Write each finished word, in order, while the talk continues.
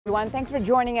Everyone, thanks for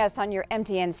joining us on your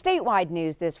MTN statewide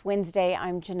news this Wednesday.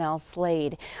 I'm Janelle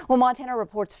Slade. Well, Montana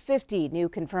reports 50 new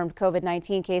confirmed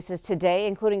COVID-19 cases today,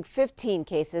 including 15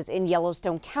 cases in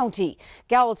Yellowstone County.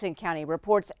 Gallatin County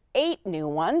reports 8 new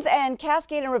ones, and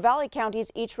Cascade and Ravalli counties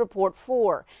each report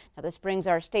 4. Now, this brings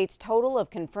our state's total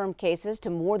of confirmed cases to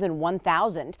more than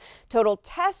 1,000. Total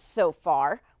tests so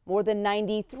far, more than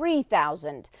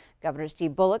 93,000. Governor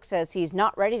Steve Bullock says he's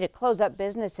not ready to close up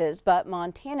businesses, but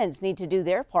Montanans need to do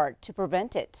their part to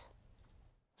prevent it.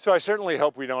 So I certainly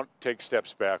hope we don't take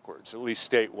steps backwards, at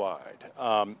least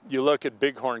statewide. You look at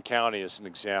Bighorn County as an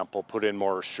example, put in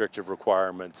more restrictive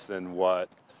requirements than what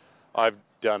I've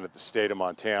done at the state of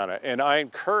Montana. And I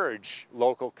encourage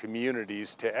local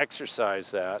communities to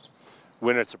exercise that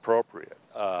when it's appropriate.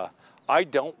 I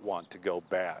don't want to go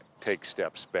back, take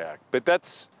steps back, but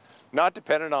that's not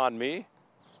dependent on me.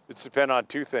 It's dependent on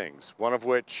 2 things, one of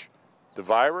which the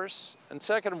virus, and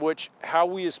second of which how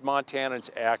we as Montanans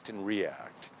act and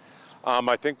react.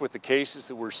 I think with the cases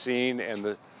that we're seeing and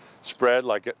the spread,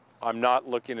 like I'm not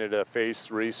looking at a phase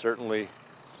 3 certainly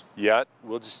yet.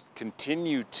 We'll just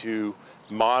continue to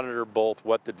monitor both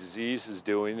what the disease is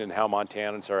doing and how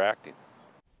Montanans are acting.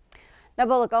 Now,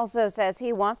 Bullock also says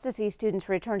he wants to see students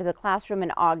return to the classroom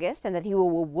in August and that he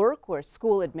will work with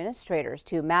school administrators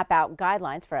to map out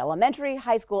guidelines for elementary,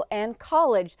 high school, and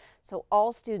college so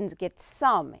all students get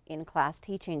some in-class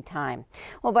teaching time.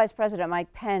 Well, Vice President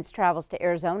Mike Pence travels to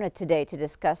Arizona today to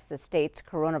discuss the state's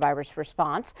coronavirus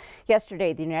response.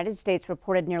 Yesterday, the United States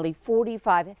reported nearly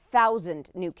 45,000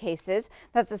 new cases.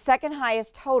 That's the second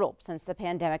highest total since the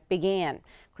pandemic began.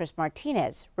 Chris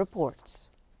Martinez reports.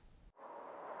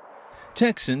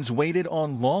 Texans waited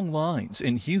on long lines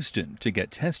in Houston to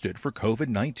get tested for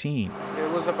COVID-19.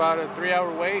 It was about a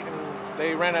 3-hour wait and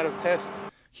they ran out of tests.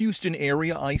 Houston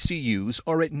area ICUs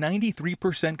are at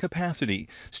 93% capacity.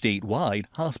 Statewide,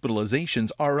 hospitalizations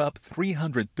are up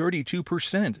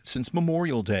 332% since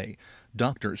Memorial Day.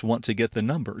 Doctors want to get the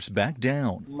numbers back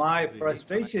down. My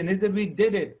frustration is that we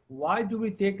did it. Why do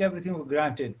we take everything for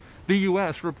granted? The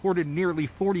U.S. reported nearly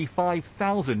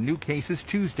 45,000 new cases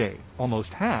Tuesday.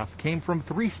 Almost half came from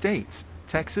 3 states,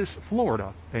 Texas,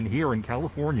 Florida, and here in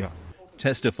California.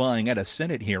 Testifying at a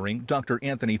Senate hearing, Dr.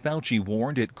 Anthony Fauci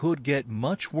warned it could get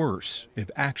much worse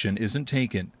if action isn't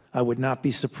taken. I would not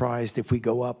be surprised if we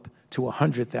go up to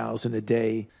 100,000 a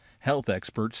day. Health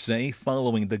experts say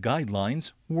following the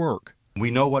guidelines work. We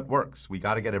know what works. We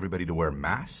got to get everybody to wear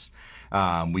masks.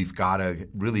 We've got to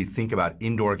really think about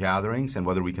indoor gatherings and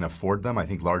whether we can afford them. I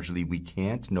think largely we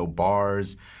can't. No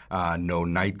bars, no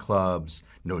nightclubs,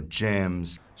 no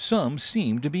gyms. Some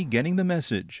seem to be getting the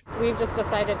message. We've just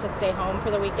decided to stay home for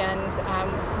the weekend.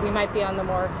 We might be on the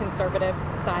more conservative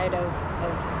side of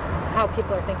how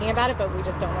people are thinking about it, but we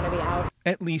just don't want to be out.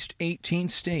 At least 18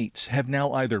 states have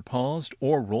now either paused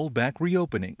or rolled back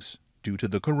reopenings due to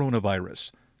the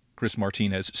coronavirus. Chris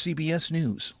Martinez, CBS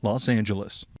News, Los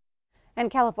Angeles.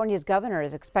 And California's governor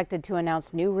is expected to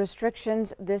announce new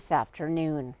restrictions this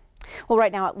afternoon. Well,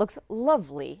 right now it looks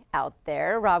lovely out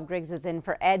there. Rob Griggs is in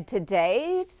for Ed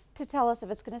today to tell us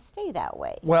if it's going to stay that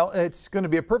way. Well, it's going to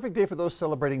be a perfect day for those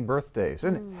celebrating birthdays.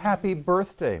 And happy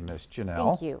birthday, Miss Janelle.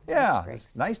 Thank you. Yeah,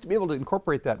 it's nice to be able to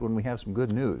incorporate that when we have some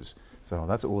good news. So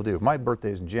that's what we'll do. My birthday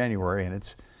is in January, and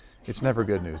it's never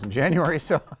good news in January,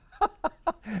 so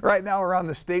right now around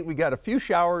the state we got a few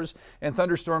showers and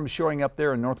thunderstorms showing up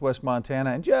there in northwest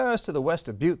Montana and just to the west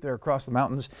of Butte there across the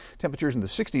mountains. Temperatures in the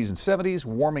 60s and 70s,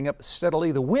 warming up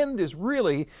steadily. The wind is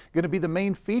really going to be the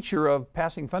main feature of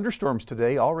passing thunderstorms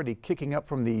today, already kicking up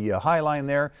from the high line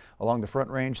there along the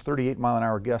Front Range.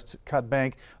 38-mile-an-hour gusts at Cut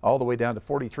Bank, all the way down to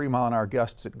 43-mile-an-hour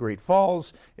gusts at Great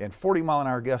Falls and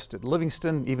 40-mile-an-hour gusts at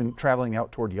Livingston, even traveling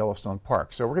out toward Yellowstone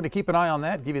Park. So we're going to keep an eye on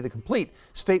that, give you the complete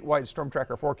statewide storm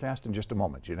tracker forecast in just a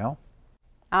moment. You know?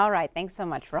 All right. Thanks so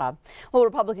much, Rob. Well,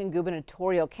 Republican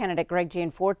gubernatorial candidate Greg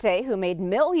Gianforte, who made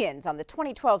millions on the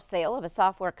 2012 sale of a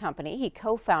software company he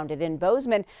co-founded in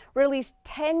Bozeman, released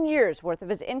 10 years worth of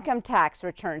his income tax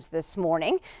returns this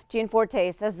morning.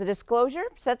 Gianforte says the disclosure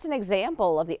sets an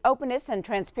example of the openness and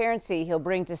transparency he'll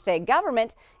bring to state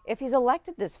government if he's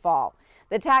elected this fall.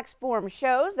 The tax form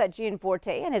shows that Gianforte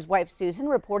and his wife Susan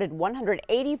reported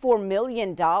 $184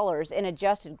 million in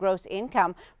adjusted gross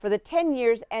income for the 10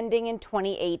 years ending in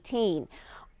 2018.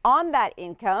 On that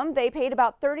income, they paid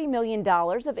about $30 million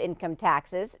of income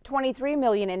taxes, $23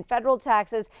 million in federal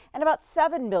taxes, and about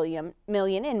 $7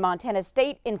 million in Montana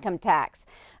state income tax.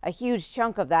 A huge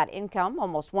chunk of that income,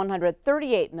 almost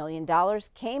 $138 million,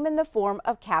 came in the form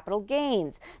of capital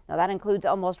gains. Now that includes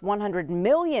almost $100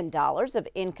 million of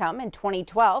income in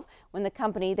 2012 when the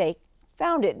company they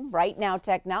Founded, Right Now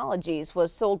Technologies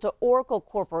was sold to Oracle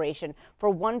Corporation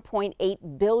for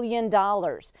 $1.8 billion.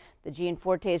 The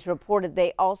Gianfortes reported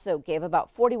they also gave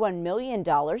about $41 million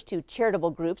to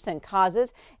charitable groups and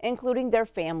causes, including their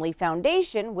family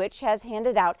foundation, which has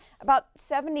handed out about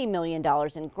 $70 million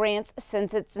in grants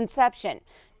since its inception.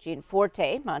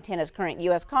 Gianforte, Montana's current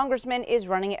U.S. congressman, is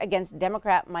running against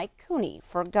Democrat Mike Cooney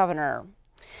for governor.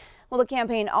 Well, the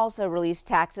campaign also released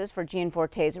taxes for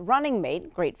Gianforte's running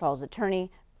mate, Great Falls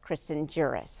attorney Kristen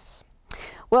Juris.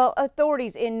 Well,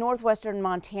 authorities in northwestern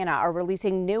Montana are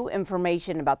releasing new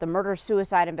information about the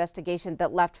murder-suicide investigation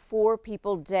that left 4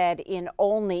 people dead in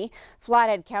Olney.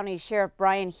 Flathead County Sheriff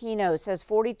Brian Hino says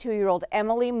 42-year-old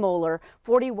Emily Moeller,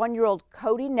 41-year-old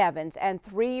Cody Nevins, and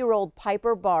 3-year-old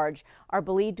Piper Barge are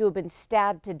believed to have been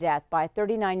stabbed to death by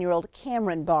 39-year-old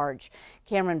Cameron Barge.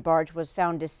 Cameron Barge was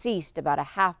found deceased about a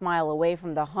half-mile away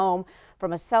from the home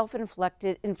from a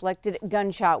self-inflicted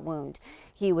gunshot wound.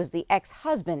 He was the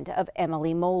ex-husband of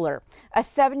Emily Moeller. A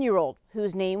 7-year-old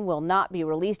whose name will not be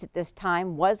released at this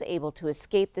time was able to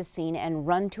escape the scene and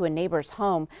run to a neighbor's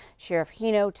home. Sheriff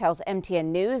Hino tells MTN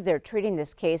News they're treating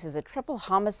this case as a triple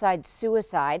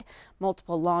homicide-suicide.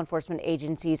 Multiple law enforcement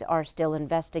agencies are still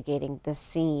investigating the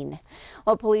scene.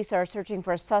 Well, police are searching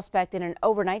for a suspect in an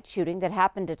overnight shooting that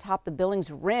happened atop the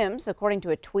Billings rims. According to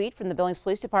a tweet from the Billings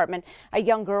Police Department, a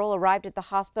young girl arrived at the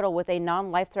hospital with a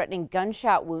non-life-threatening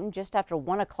gunshot wound just after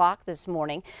 1 o'clock this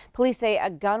morning. Police say a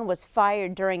gun was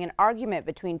fired during an argument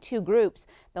between 2 groups.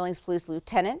 Billings Police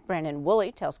Lieutenant Brandon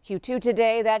Woolley tells Q2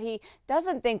 today that he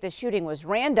doesn't think the shooting was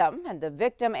random and the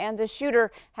victim and the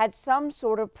shooter had some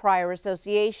sort of prior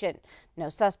association. No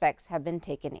suspects have been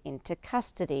taken into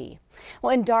custody.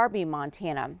 Well, in Darby,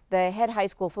 Montana, the head high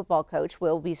school football coach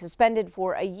will be suspended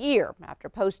for a year after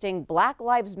posting Black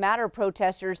Lives Matter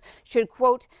protesters should,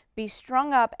 quote, be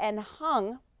strung up and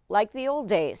hung like the old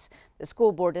days. The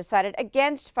school board decided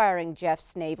against firing Jeff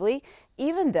Snavely,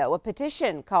 even though a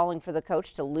petition calling for the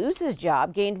coach to lose his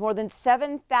job gained more than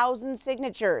 7,000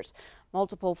 signatures.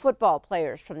 Multiple football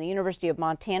players from the University of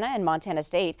Montana and Montana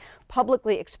State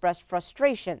publicly expressed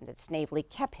frustration that Snavely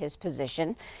kept his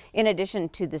position. In addition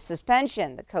to the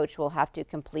suspension, the coach will have to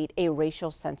complete a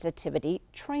racial sensitivity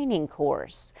training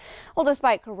course. Well,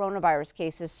 despite coronavirus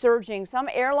cases surging, some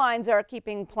airlines are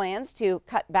keeping plans to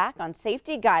cut back on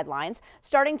safety guidelines.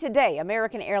 Starting today,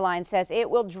 American Airlines says it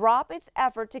will drop its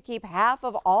effort to keep half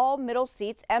of all middle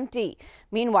seats empty.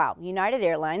 Meanwhile, United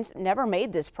Airlines never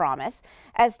made this promise.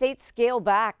 As states scale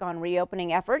back on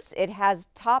reopening efforts, it has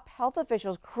top health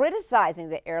officials criticizing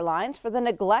the airlines for the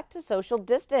neglect to social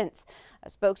distance. A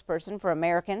spokesperson for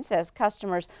American says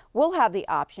customers will have the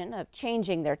option of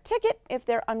changing their ticket if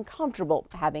they're uncomfortable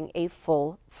having a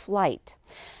full flight.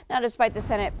 Now, despite the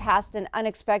Senate passed an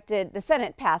unexpected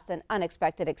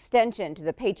extension to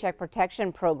the Paycheck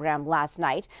Protection Program last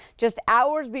night. Just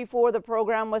hours before the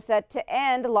program was set to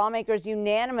end, lawmakers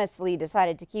unanimously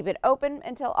decided to keep it open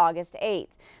until August 8th.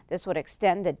 This would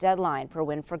extend the deadline for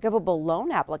when forgivable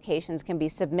loan applications can be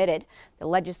submitted. The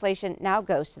legislation now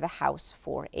goes to the House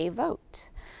for a vote.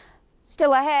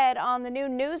 Still ahead on the new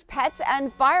news, pets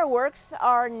and fireworks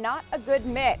are not a good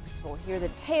mix. We'll hear the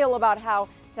tale about how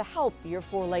to help your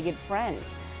 4-legged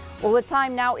friends. Well, the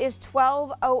time now is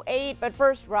 12:08, but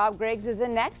first, Rob Griggs is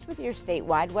in next with your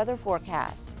statewide weather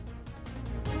forecast.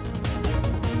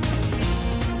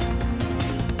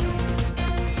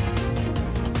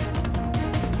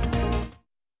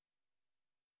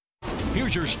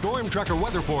 Here's your Storm Tracker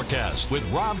weather forecast with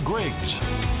Rob Griggs.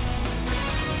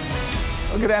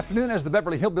 Well, good afternoon. As the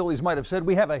Beverly Hillbillies might have said,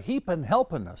 we have a heapin'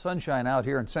 helpin' of sunshine out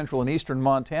here in central and eastern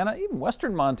Montana, even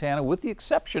western Montana, with the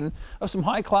exception of some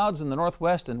high clouds in the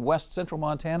northwest and west central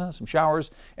Montana, some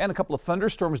showers and a couple of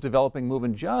thunderstorms developing,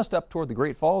 moving just up toward the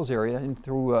Great Falls area and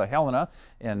through Helena.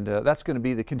 And that's going to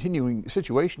be the continuing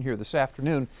situation here this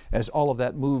afternoon as all of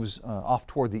that moves off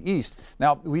toward the east.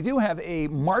 Now, we do have a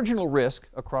marginal risk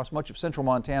across much of central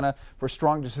Montana for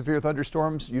strong to severe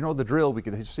thunderstorms. You know the drill. We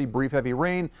could see brief heavy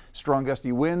rain, strong gusty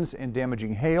winds and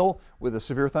damaging hail with a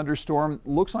severe thunderstorm.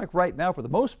 Looks like right now, for the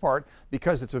most part,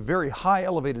 because it's a very high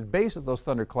elevated base of those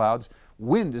thunderclouds,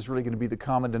 wind is really going to be the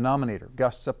common denominator.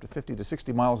 Gusts up to 50 to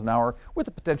 60 miles an hour with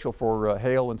the potential for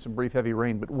hail and some brief heavy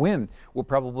rain. But wind will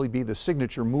probably be the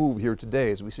signature move here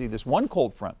today as we see this one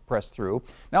cold front press through.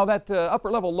 Now that upper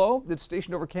level low that's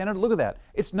stationed over Canada, look at that.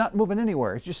 It's not moving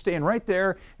anywhere. It's just staying right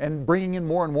there and bringing in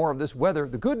more and more of this weather.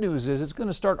 The good news is it's going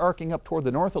to start arcing up toward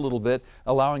the north a little bit,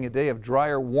 allowing a day of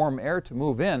drier, warm air to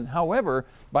move in. However,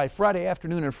 by Friday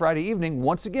afternoon and Friday evening,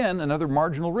 once again, another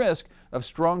marginal risk of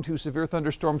strong to severe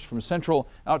thunderstorms from central central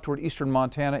out toward eastern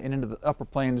Montana and into the upper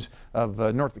plains of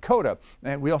North Dakota.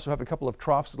 And we also have a couple of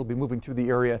troughs that will be moving through the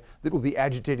area that will be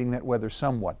agitating that weather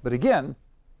somewhat. But again,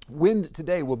 wind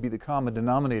today will be the common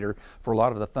denominator for a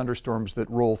lot of the thunderstorms that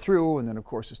roll through, and then of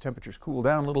course as temperatures cool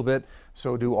down a little bit,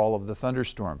 so do all of the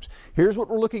thunderstorms. Here's what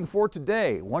we're looking for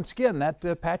today. Once again,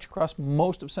 that patch across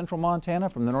most of central Montana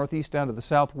from the northeast down to the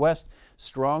southwest.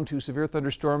 Strong to severe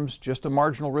thunderstorms, just a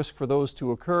marginal risk for those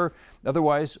to occur.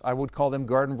 Otherwise, I would call them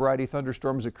garden variety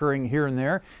thunderstorms occurring here and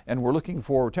there, and we're looking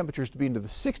for temperatures to be into the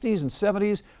 60s and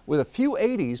 70s with a few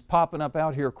 80s popping up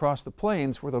out here across the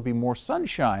plains where there'll be more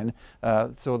sunshine,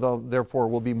 so therefore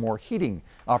will be more heating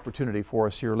opportunity for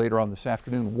us here later on this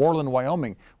afternoon. Worland,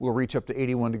 Wyoming will reach up to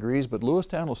 81 degrees, but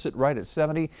Lewistown will sit right at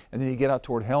 70, and then you get out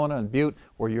toward Helena and Butte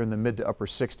where you're in the mid to upper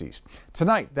 60s.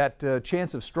 Tonight, that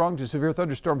chance of strong to severe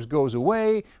thunderstorms goes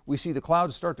away. We see the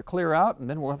clouds start to clear out, and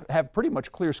then we'll have pretty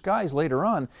much clear skies later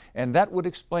on, and that would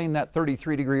explain that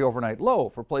 33-degree overnight low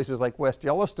for places like West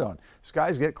Yellowstone.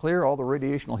 Skies get clear, all the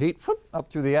radiational heat up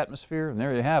through the atmosphere, and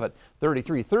there you have it.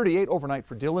 33, 38 overnight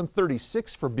for Dillon,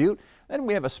 36 for Butte. Then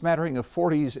we have a smattering of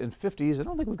 40s and 50s. I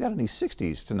don't think we've got any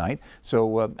 60s tonight,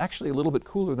 so actually a little bit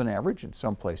cooler than average in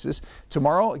some places.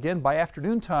 Tomorrow, again, by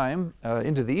afternoon time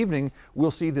into the evening, we'll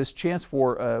see this chance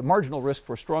for marginal risk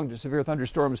for strong to severe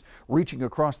thunderstorms reaching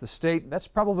across the state. That's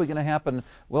probably going to happen,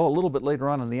 well, a little bit later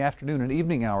on in the afternoon and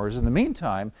evening hours. In the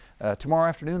meantime, tomorrow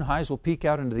afternoon, highs will peak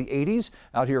out into the 80s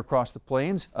out here across the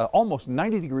plains. Almost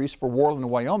 90 degrees for Worland,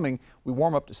 Wyoming. We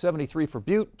warm up to 73 for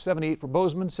Butte, 78 for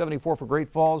Bozeman, 74 for Great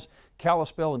Falls,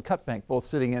 Kalispell and Cutbank both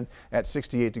sitting in at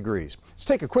 68 degrees. Let's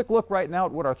take a quick look right now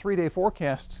at what our 3-day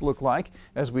forecasts look like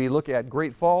as we look at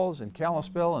Great Falls and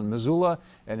Kalispell and Missoula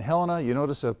and Helena. You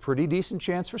notice a pretty decent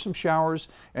chance for some showers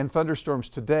and thunderstorms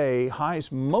today.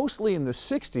 Highs mostly in the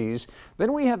 60s.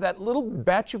 Then we have that little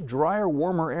batch of drier,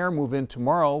 warmer air move in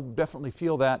tomorrow. Definitely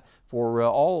feel that for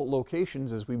all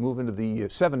locations as we move into the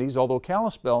 70s, although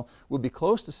Kalispell will be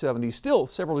close to 70, still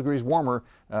several degrees warmer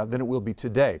than it will be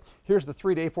today. Here's the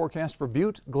 3-day forecast for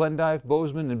Butte, Glendive,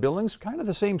 Bozeman, and Billings. Kind of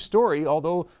the same story,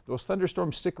 although those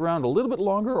thunderstorms stick around a little bit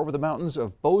longer over the mountains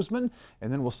of Bozeman,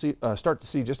 and then we'll start to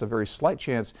see just a very slight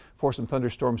chance for some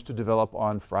thunderstorms to develop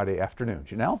on Friday afternoon.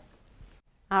 Janelle?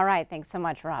 All right, thanks so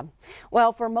much, Rob.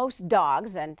 Well, for most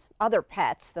dogs and other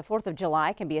pets, the 4th of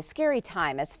July can be a scary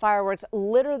time as fireworks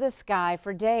litter the sky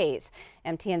for days.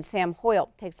 MTN's Sam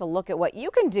Hoyle takes a look at what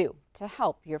you can do to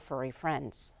help your furry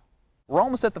friends. We're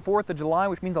almost at the 4th of July,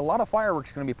 which means a lot of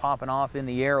fireworks are going to be popping off in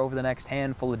the air over the next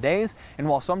handful of days. And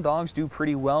while some dogs do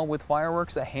pretty well with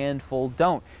fireworks, a handful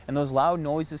don't. And those loud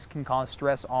noises can cause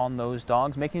stress on those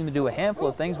dogs, making them do a handful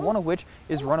of things, one of which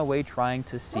is run away trying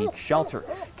to seek shelter.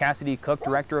 Cassidy Cook,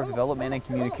 Director of Development and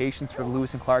Communications for the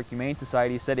Lewis and Clark Humane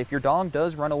Society, said if your dog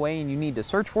does run away and you need to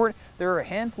search for it, there are a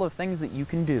handful of things that you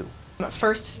can do.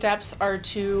 First steps are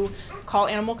to call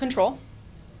animal control.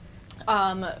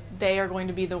 They are going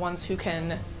to be the ones who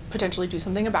can potentially do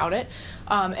something about it,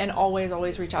 and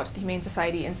always reach out to the Humane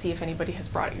Society and see if anybody has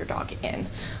brought your dog in.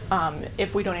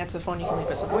 If we don't answer the phone, you can leave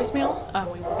us a voicemail.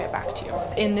 We will get back to you.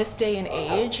 In this day and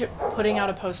age, putting out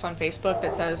a post on Facebook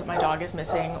that says my dog is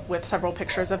missing with several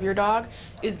pictures of your dog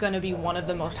is going to be one of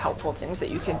the most helpful things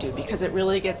that you can do, because it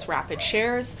really gets rapid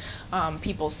shares.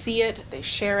 People see it, they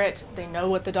share it, they know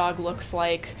what the dog looks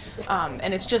like,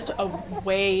 and it's just a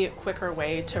way quicker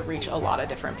way to reach a lot of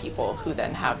different people who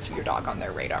then have your dog on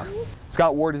their radar.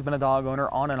 Scott Ward has been a dog owner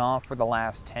on and off for the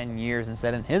last 10 years and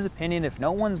said in his opinion, if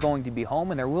no one's going to be home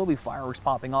and there will be fireworks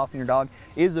popping off and your dog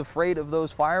is afraid of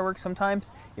those fireworks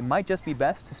sometimes, it might just be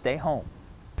best to stay home.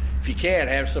 If you can,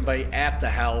 have somebody at the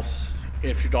house.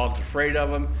 If your dog's afraid of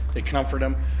them, they comfort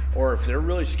them. Or if they're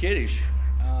really skittish,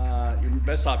 your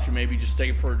best option may be just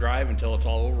take them for a drive until it's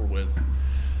all over with.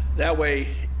 That way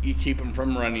you keep them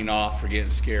from running off or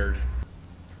getting scared.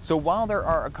 So while there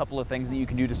are a couple of things that you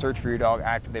can do to search for your dog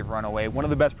after they've run away, one of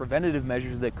the best preventative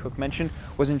measures that Cook mentioned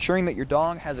was ensuring that your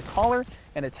dog has a collar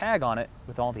and a tag on it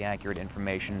with all the accurate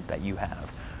information that you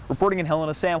have. Reporting in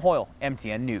Helena, Sam Hoyle,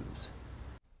 MTN News.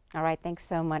 All right, thanks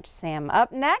so much, Sam.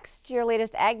 Up next, your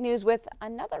latest ag news with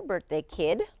another birthday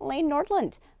kid, Lane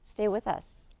Nordland. Stay with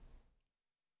us.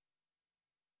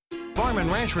 Farm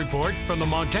and Ranch Report from the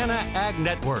Montana Ag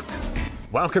Network.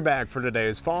 Welcome back for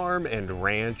today's Farm and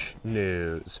Ranch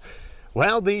News.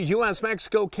 Well, the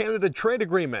U.S.-Mexico-Canada trade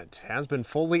agreement has been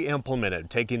fully implemented,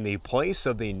 taking the place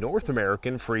of the North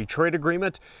American Free Trade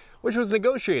Agreement, which was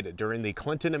negotiated during the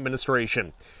Clinton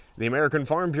administration. The American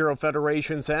Farm Bureau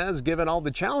Federation says, given all the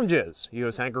challenges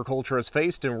U.S. agriculture has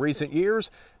faced in recent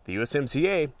years, the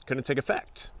USMCA couldn't take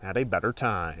effect at a better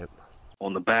time.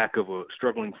 on the back of a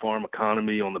struggling farm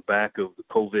economy, on the back of the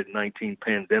COVID-19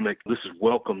 pandemic. This is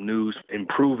welcome news,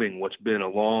 improving what's been a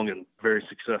long and very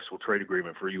successful trade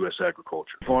agreement for U.S.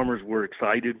 agriculture. Farmers were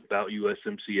excited about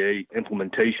USMCA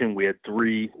implementation. We had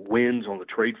 3 wins on the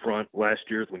trade front last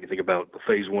year when you think about the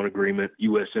Phase 1 agreement,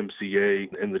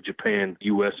 USMCA, and the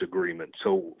Japan-U.S. agreement.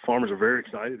 So farmers are very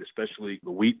excited, especially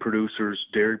the wheat producers,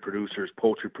 dairy producers,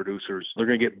 poultry producers. They're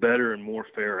going to get better and more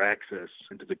fair access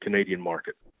into the Canadian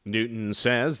market. Newton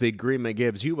says the agreement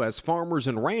gives U.S. farmers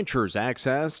and ranchers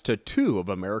access to 2 of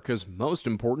America's most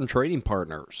important trading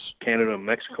partners. Canada and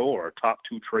Mexico are our top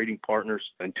 2 trading partners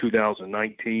in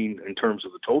 2019 in terms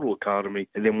of the total economy.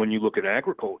 And then when you look at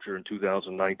agriculture in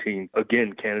 2019,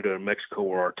 again, Canada and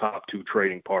Mexico are our top 2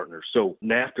 trading partners. So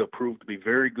NAFTA proved to be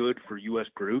very good for U.S.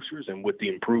 producers, and with the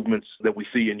improvements that we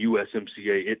see in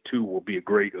USMCA, it too will be a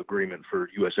great agreement for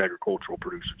U.S. agricultural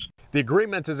producers. The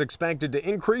agreement is expected to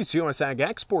increase U.S. ag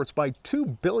exports by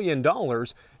 $2 billion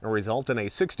and result in a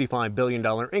 $65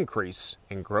 billion increase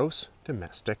in gross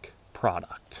domestic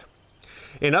product.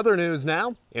 In other news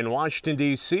now, in Washington,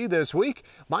 D.C. this week,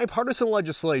 bipartisan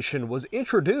legislation was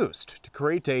introduced to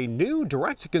create a new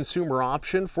direct-to-consumer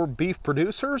option for beef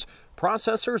producers,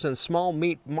 processors, and small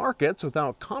meat markets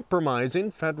without compromising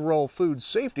federal food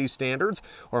safety standards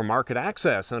or market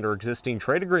access under existing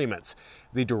trade agreements.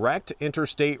 The Direct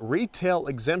Interstate Retail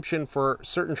Exemption for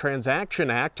Certain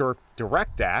Transaction Act, or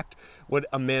DIRECT Act, would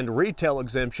amend retail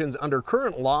exemptions under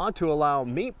current law to allow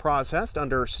meat processed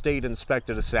under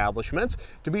state-inspected establishments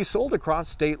to be sold across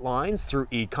state lines through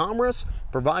e-commerce,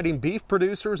 providing beef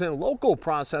producers and local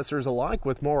processors alike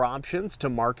with more options to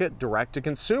market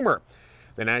direct-to-consumer.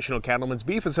 The National Cattlemen's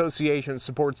Beef Association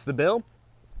supports the bill.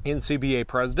 NCBA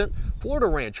President, Florida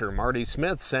rancher Marty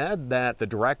Smith said that the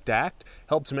DIRECT Act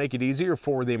helps make it easier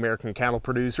for the American cattle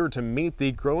producer to meet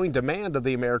the growing demand of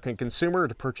the American consumer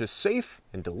to purchase safe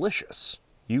and delicious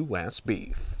U.S.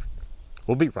 beef.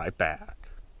 We'll be right back.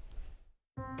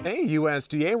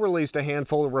 USDA released a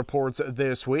handful of reports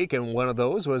this week, and one of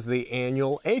those was the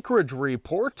annual acreage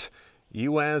report.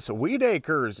 U.S. wheat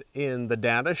acres in the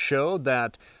data showed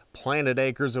that planted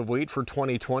acres of wheat for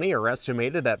 2020 are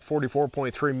estimated at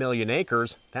 44.3 million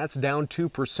acres. That's down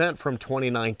 2% from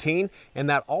 2019, and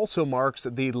that also marks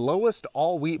the lowest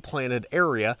all wheat planted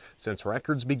area since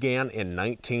records began in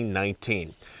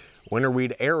 1919. Winter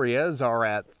wheat areas are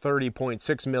at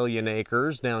 30.6 million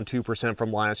acres, down 2%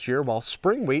 from last year, while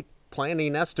spring wheat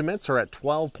planting estimates are at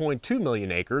 12.2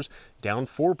 million acres, down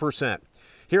 4%.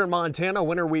 Here in Montana,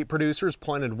 winter wheat producers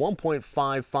planted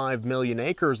 1.55 million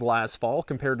acres last fall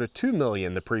compared to 2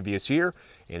 million the previous year,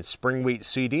 and spring wheat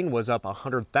seeding was up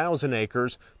 100,000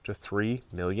 acres to 3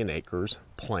 million acres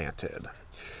planted.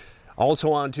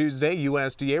 Also on Tuesday,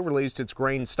 USDA released its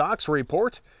grain stocks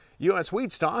report. U.S.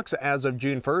 wheat stocks as of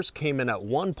June 1st came in at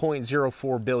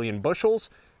 1.04 billion bushels.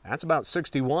 That's about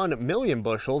 61 million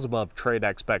bushels above trade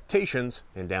expectations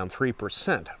and down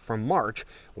 3% from March,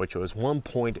 which was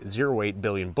 1.08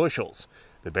 billion bushels.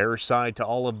 The bearish side to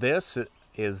all of this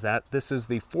is that this is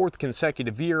the 4th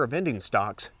consecutive year of ending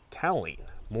stocks tallying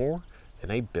more than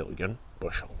 1 billion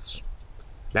bushels.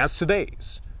 That's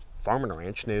today's Farm and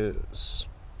Ranch News.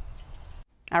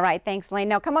 All right, thanks, Lane.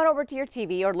 Now come on over to your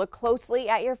TV or look closely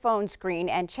at your phone screen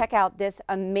and check out this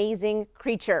amazing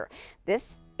creature.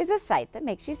 This is a sight that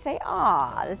makes you say,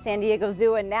 "Ah!" The San Diego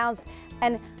Zoo announced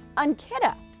an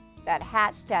Unkita that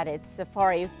hatched at its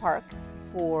safari park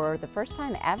for the first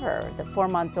time ever. The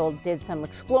 4-month-old did some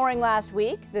exploring last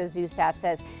week. The zoo staff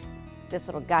says this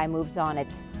little guy moves on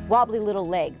its wobbly little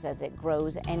legs as it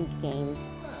grows and gains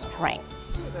strength.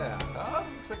 Look at that.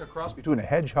 Looks like a cross between a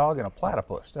hedgehog and a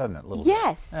platypus, doesn't it?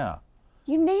 Yes. Bit. Yeah.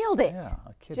 You nailed it. Yeah,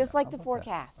 echidna. Just like the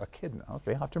forecast. That? Echidna.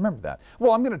 Okay, I'll have to remember that.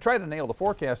 Well, I'm going to try to nail the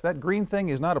forecast. That green thing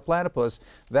is not a platypus.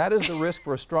 That is the risk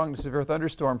for a strong to severe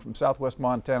thunderstorm from southwest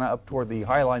Montana up toward the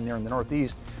high line there in the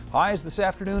northeast. Highs this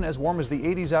afternoon as warm as the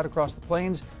 80s out across the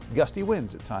plains. Gusty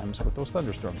winds at times with those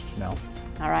thunderstorms, Janelle.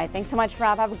 All right. Thanks so much,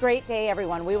 Rob. Have a great day,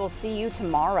 everyone. We will see you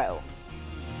tomorrow.